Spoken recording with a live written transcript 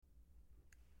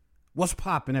What's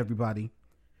poppin', everybody?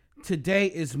 Today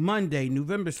is Monday,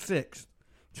 November 6th,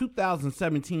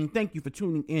 2017. Thank you for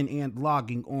tuning in and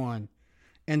logging on.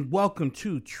 And welcome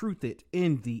to Truthit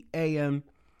In The AM.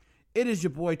 It is your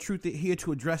boy Truthit here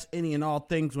to address any and all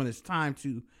things when it's time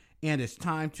to, and it's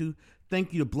time to.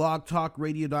 Thank you to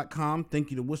blogtalkradio.com. Thank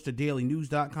you to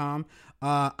worcesterdailynews.com.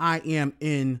 I am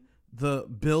in the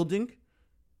building.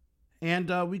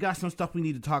 And we got some stuff we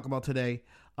need to talk about today.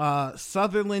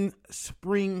 Sutherland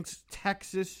Springs,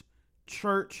 Texas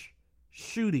church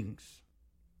shootings.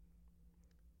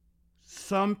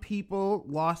 Some people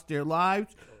lost their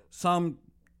lives. Some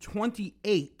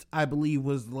 28, I believe,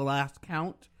 was the last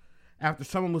count, after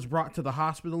someone was brought to the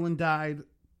hospital and died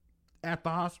at the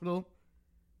hospital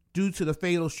due to the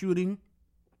fatal shooting.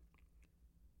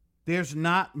 There's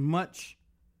not much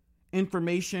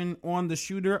information on the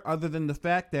shooter other than the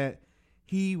fact that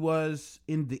he was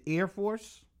in the Air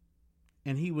Force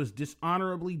and he was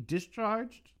dishonorably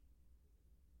discharged.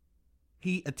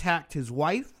 He attacked his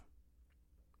wife.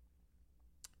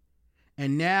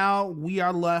 And now we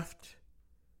are left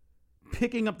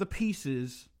picking up the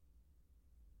pieces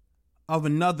of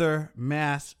another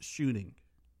mass shooting.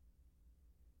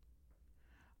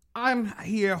 I'm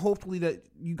here, hopefully, that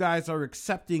you guys are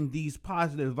accepting these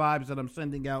positive vibes that I'm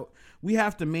sending out. We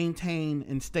have to maintain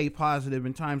and stay positive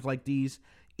in times like these,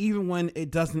 even when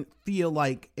it doesn't feel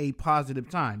like a positive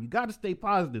time. You got to stay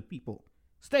positive, people.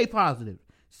 Stay positive.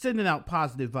 Sending out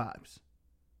positive vibes.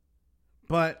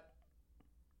 But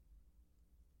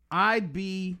I'd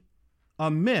be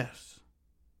amiss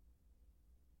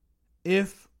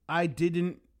if I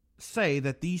didn't say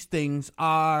that these things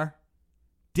are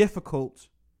difficult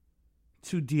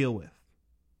to deal with.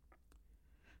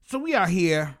 So we are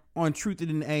here on Truthit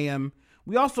In The AM.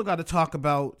 We also got to talk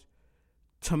about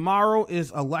tomorrow is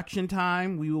election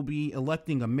time. We will be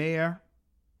electing a mayor.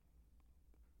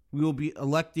 We will be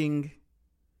electing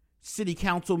city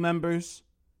council members.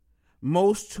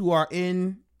 Most who are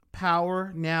in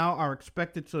power now are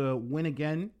expected to win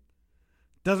again.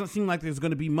 Doesn't seem like there's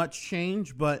going to be much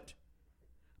change, but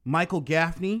Michael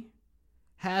Gaffney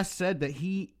has said that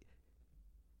he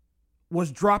was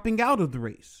dropping out of the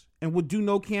race and would do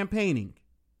no campaigning.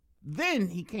 Then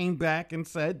he came back and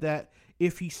said that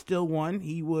if he still won,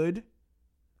 he would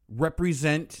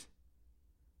represent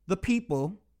the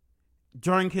people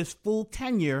during his full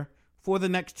tenure for the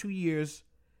next 2 years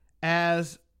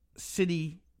as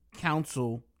city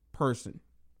council person.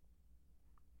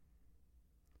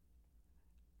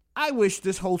 I wish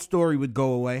this whole story would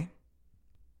go away.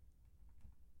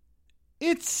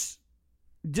 It's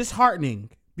disheartening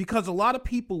because a lot of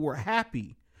people were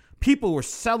happy. People were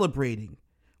celebrating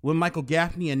when Michael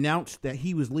Gaffney announced that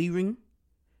he was leaving.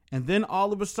 And then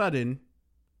all of a sudden,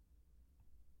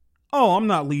 oh, I'm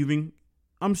not leaving.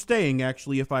 I'm staying,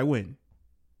 actually, if I win.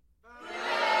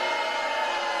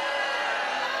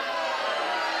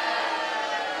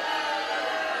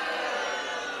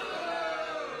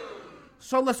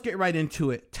 So let's get right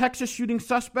into it. Texas shooting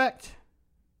suspect.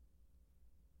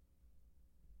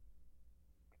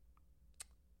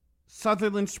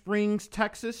 Sutherland Springs,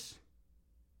 Texas.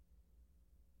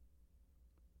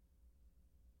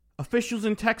 Officials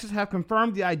in Texas have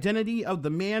confirmed the identity of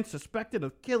the man suspected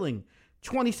of killing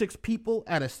 26 people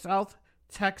at a South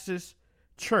Texas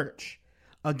church.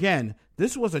 Again,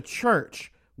 this was a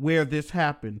church where this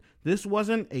happened. This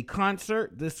wasn't a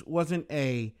concert. This wasn't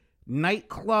a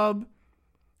nightclub.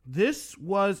 This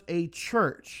was a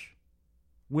church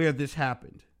where this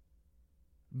happened.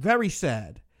 Very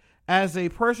sad. As a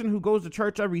person who goes to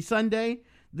church every Sunday,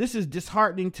 this is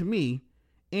disheartening to me,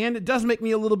 and it does make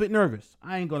me a little bit nervous.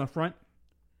 I ain't gonna front.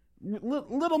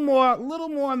 Little more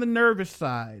on the nervous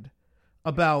side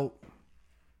about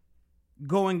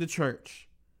going to church,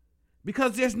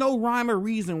 because there's no rhyme or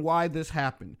reason why this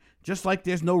happened. Just like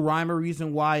there's no rhyme or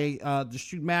reason why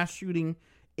the mass shooting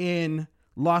in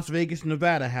Las Vegas,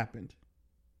 Nevada happened.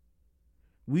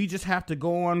 We just have to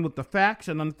go on with the facts,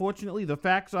 and unfortunately, the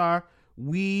facts are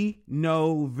we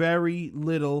know very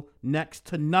little, next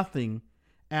to nothing,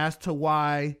 as to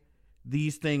why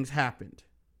these things happened.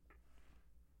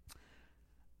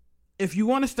 If you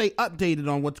want to stay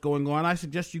updated on what's going on, I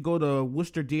suggest you go to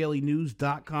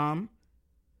worcesterdailynews.com.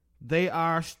 They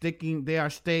are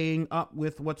staying up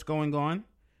with what's going on.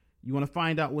 You want to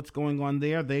find out what's going on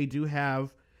there. They do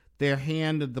have their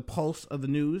hand at the pulse of the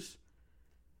news.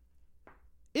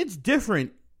 It's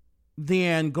different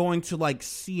than going to like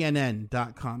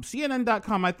CNN.com.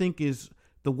 CNN.com, I think, is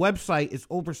the website is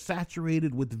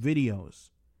oversaturated with videos.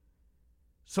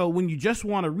 So when you just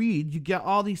want to read, you get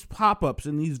all these pop-ups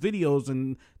and these videos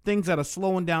and things that are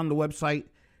slowing down the website.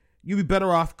 You'd be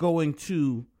better off going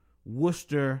to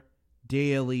Worcester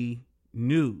Daily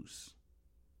News.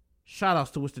 Shout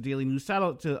outs to Worcester Daily News. Shout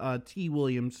out to T.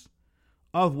 Williams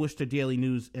of Worcester Daily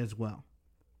News as well.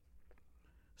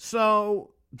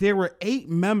 So there were 8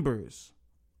 members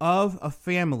of a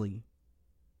family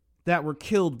that were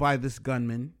killed by this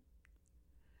gunman.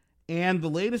 And the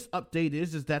latest update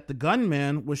is that the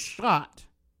gunman was shot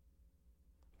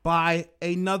by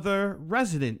another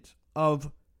resident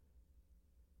of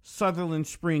Sutherland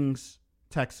Springs,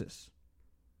 Texas.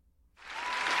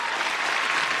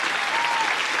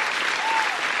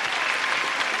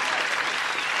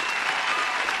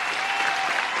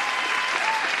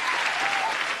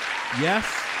 Yes,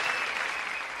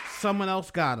 someone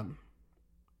else got him.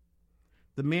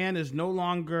 The man is no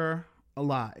longer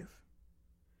alive.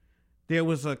 There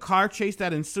was a car chase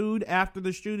that ensued after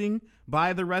the shooting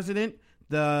by the resident.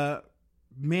 The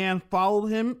man followed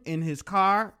him in his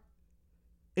car,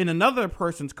 in another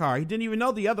person's car. He didn't even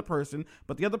know the other person,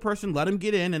 but the other person let him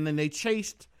get in, and then they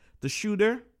chased the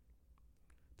shooter.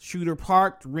 The shooter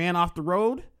parked, ran off the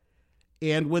road,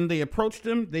 and when they approached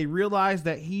him, they realized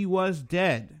that he was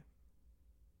dead.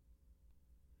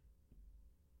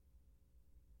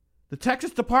 The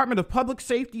Texas Department of Public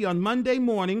Safety on Monday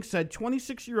morning said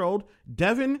 26-year-old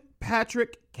Devin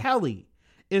Patrick Kelly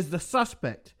is the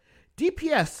suspect.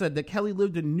 DPS said that Kelly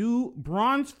lived in New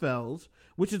Braunfels,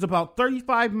 which is about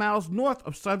 35 miles north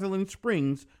of Sutherland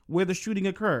Springs, where the shooting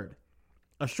occurred.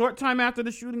 A short time after the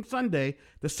shooting Sunday,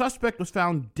 the suspect was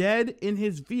found dead in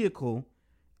his vehicle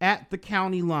at the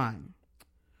county line.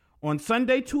 On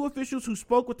Sunday, 2 officials who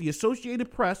spoke with the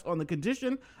Associated Press on the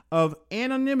condition of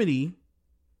anonymity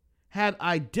had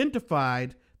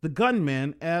identified the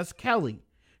gunman as Kelly.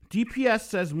 DPS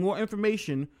says more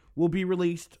information will be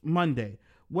released Monday.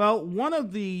 Well, one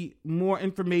of the more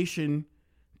information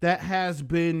that has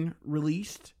been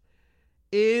released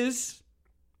is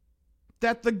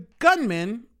that the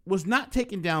gunman was not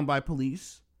taken down by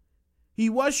police. He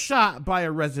was shot by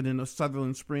a resident of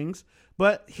Sutherland Springs,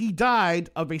 but he died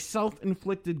of a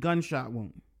self-inflicted gunshot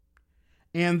wound.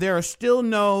 And there are still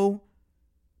no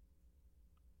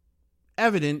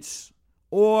evidence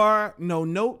or no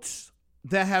notes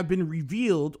that have been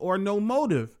revealed or no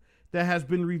motive that has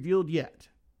been revealed yet.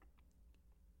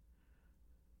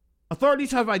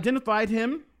 Authorities have identified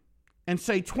him and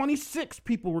say 26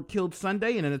 people were killed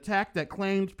Sunday in an attack that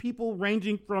claimed people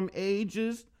ranging from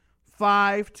ages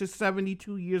 5 to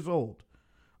 72 years old.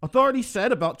 Authorities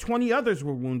said about 20 others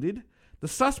were wounded. The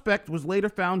suspect was later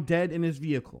found dead in his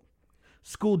vehicle.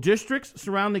 School districts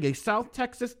surrounding a South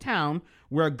Texas town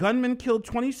where a gunman killed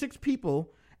 26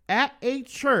 people at a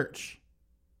church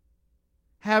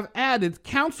have added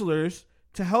counselors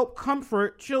to help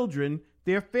comfort children,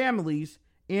 their families,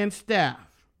 and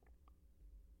staff.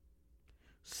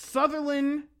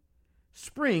 Sutherland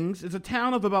Springs is a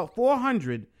town of about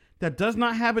 400 that does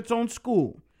not have its own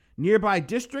school. Nearby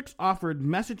districts offered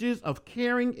messages of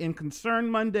caring and concern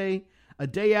Monday, a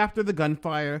day after the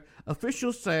gunfire.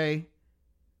 Officials say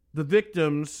the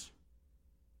victims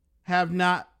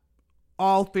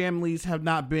all families have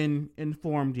not been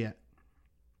informed yet.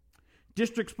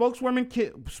 District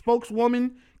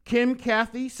spokeswoman Kim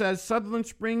Cathy says Sutherland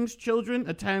Springs children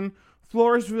attend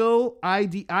Floresville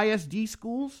ISD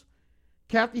schools.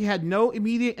 Cathy had no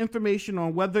immediate information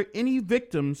on whether any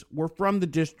victims were from the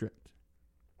district.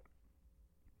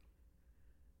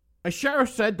 A sheriff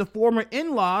said the former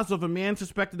in-laws of a man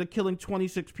suspected of killing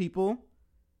 26 people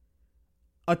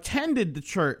attended the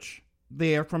church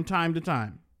there from time to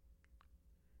time.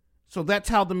 So that's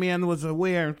how the man was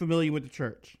aware and familiar with the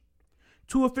church.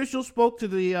 2 officials spoke to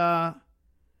the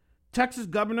Texas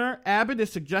Governor Abbott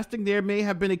is suggesting there may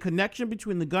have been a connection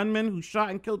between the gunman who shot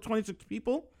and killed 26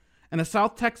 people in a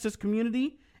South Texas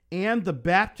community and the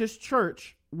Baptist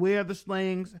church where the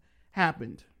slayings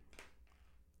happened.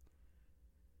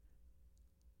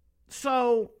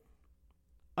 So,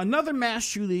 another mass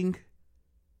shooting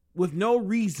with no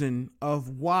reason of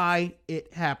why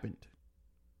it happened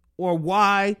or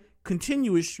why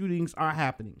continuous shootings are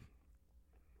happening.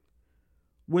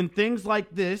 When things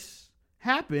like this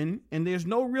happen and there's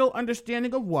no real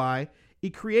understanding of why,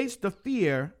 it creates the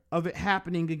fear of it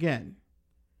happening again.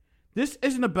 This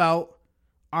isn't about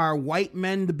are white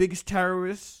men the biggest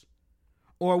terrorists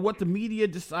or what the media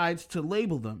decides to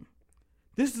label them.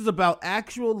 This is about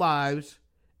actual lives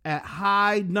at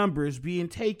high numbers being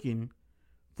taken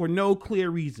for no clear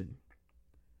reason.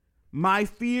 My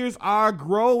fears are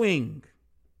growing.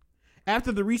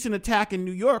 After the recent attack in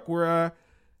New York where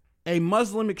a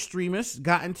Muslim extremist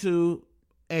got into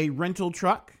a rental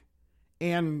truck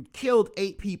and killed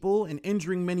 8 people and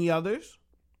injuring many others,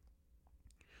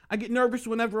 I get nervous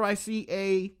whenever I see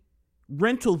a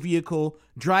rental vehicle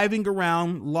driving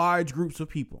around large groups of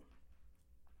people.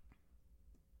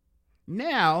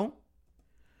 Now,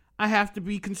 I have to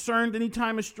be concerned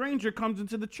anytime a stranger comes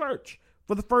into the church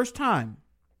for the first time.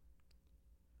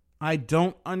 I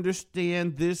don't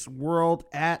understand this world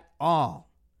at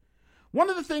all. One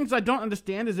of the things I don't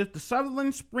understand is if the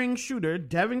Sutherland Springs shooter,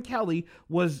 Devin Kelly,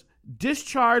 was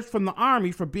discharged from the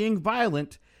Army for being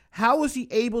violent, how was he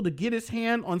able to get his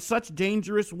hand on such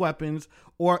dangerous weapons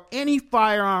or any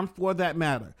firearm for that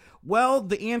matter? Well,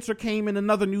 the answer came in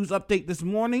another news update this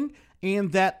morning,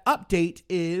 and that update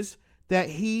is that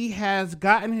he has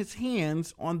gotten his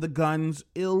hands on the guns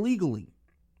illegally.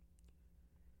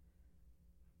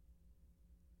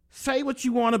 Say what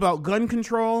you want about gun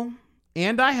control,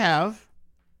 and I have.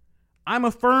 I'm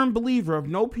a firm believer of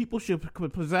no people should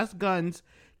possess guns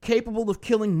capable of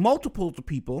killing multiples of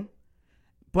people.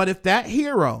 But if that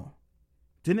hero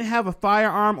didn't have a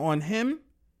firearm on him,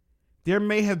 there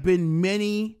may have been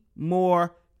many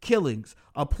more killings.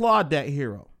 Applaud that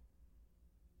hero.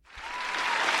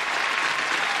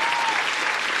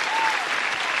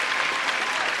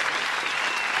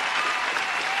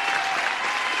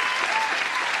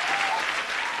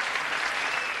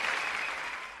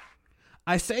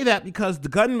 I say that because the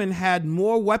gunman had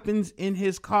more weapons in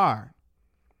his car,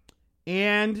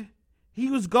 and he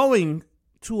was going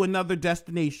to another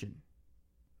destination.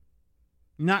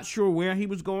 Not sure where he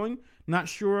was going, not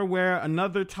sure where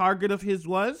another target of his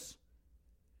was,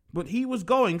 but he was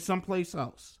going someplace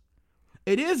else.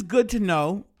 It is good to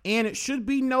know, and it should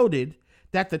be noted,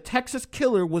 that the Texas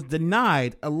killer was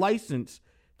denied a license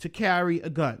to carry a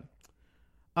gun.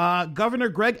 Governor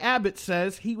Greg Abbott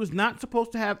says he was not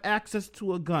supposed to have access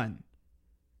to a gun,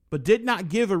 but did not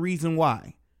give a reason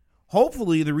why.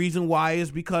 Hopefully the reason why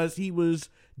is because he was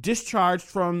discharged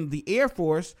from the Air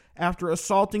Force after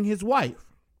assaulting his wife.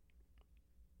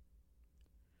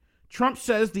 Trump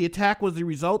says the attack was the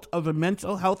result of a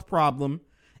mental health problem,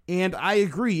 and I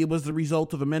agree it was the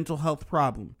result of a mental health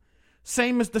problem.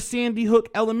 Same as the Sandy Hook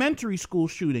Elementary School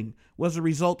shooting was a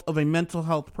result of a mental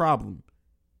health problem.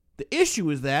 The issue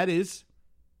is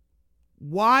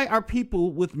why are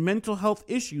people with mental health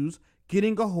issues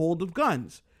getting a hold of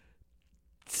guns?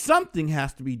 Something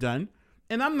has to be done,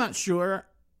 and I'm not sure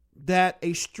that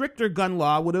a stricter gun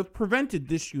law would have prevented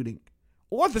this shooting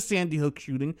or the Sandy Hook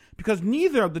shooting, because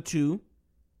neither of the two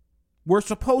were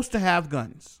supposed to have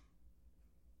guns.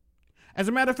 As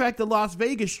a matter of fact, the Las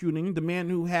Vegas shooting, the man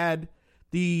who had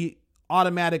the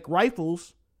automatic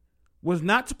rifles was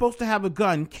not supposed to have a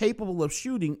gun capable of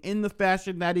shooting in the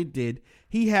fashion that it did.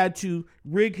 He had to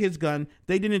rig his gun.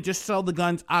 They didn't just sell the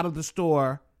guns out of the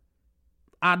store,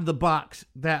 out of the box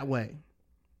that way.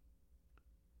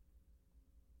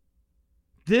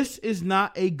 This is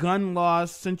not a gun law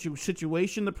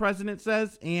situation, the president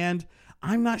says, and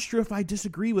I'm not sure if I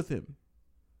disagree with him.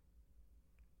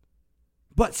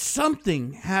 But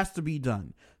something has to be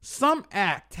done. Some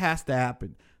act has to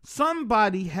happen.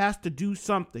 Somebody has to do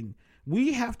something.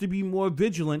 We have to be more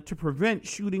vigilant to prevent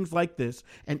shootings like this.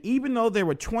 And even though there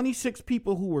were 26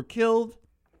 people who were killed,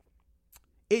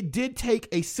 it did take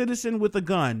a citizen with a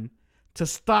gun to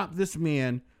stop this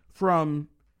man from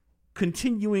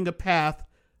continuing a path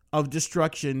of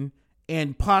destruction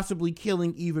and possibly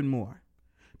killing even more.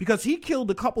 Because he killed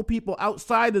a couple people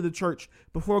outside of the church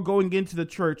before going into the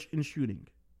church and shooting.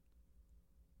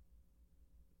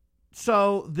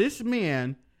 So this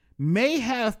man may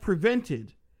have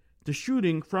prevented the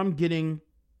shooting from getting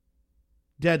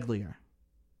deadlier.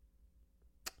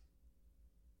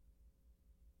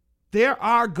 There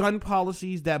are gun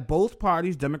policies that both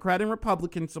parties, Democrat and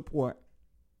Republican, support.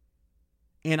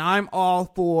 And I'm all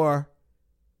for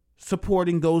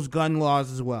supporting those gun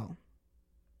laws as well.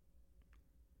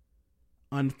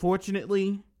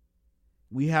 Unfortunately,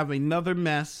 we have another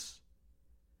mess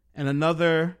and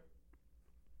another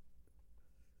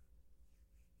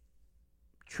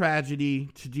tragedy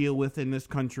to deal with in this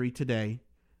country today.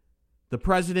 The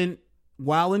president,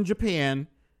 while in Japan,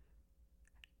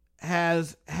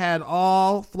 has had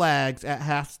all flags at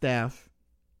half-staff,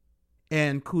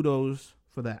 and kudos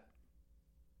for that.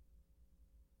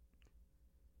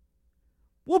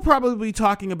 We'll probably be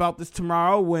talking about this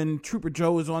tomorrow when Trooper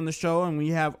Joe is on the show and we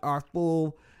have our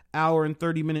full hour and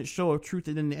 30-minute show of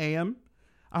Truthit In The AM.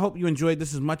 I hope you enjoyed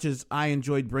this as much as I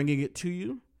enjoyed bringing it to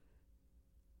you.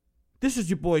 This is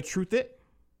your boy Truthit.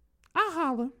 I'll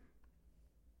holler.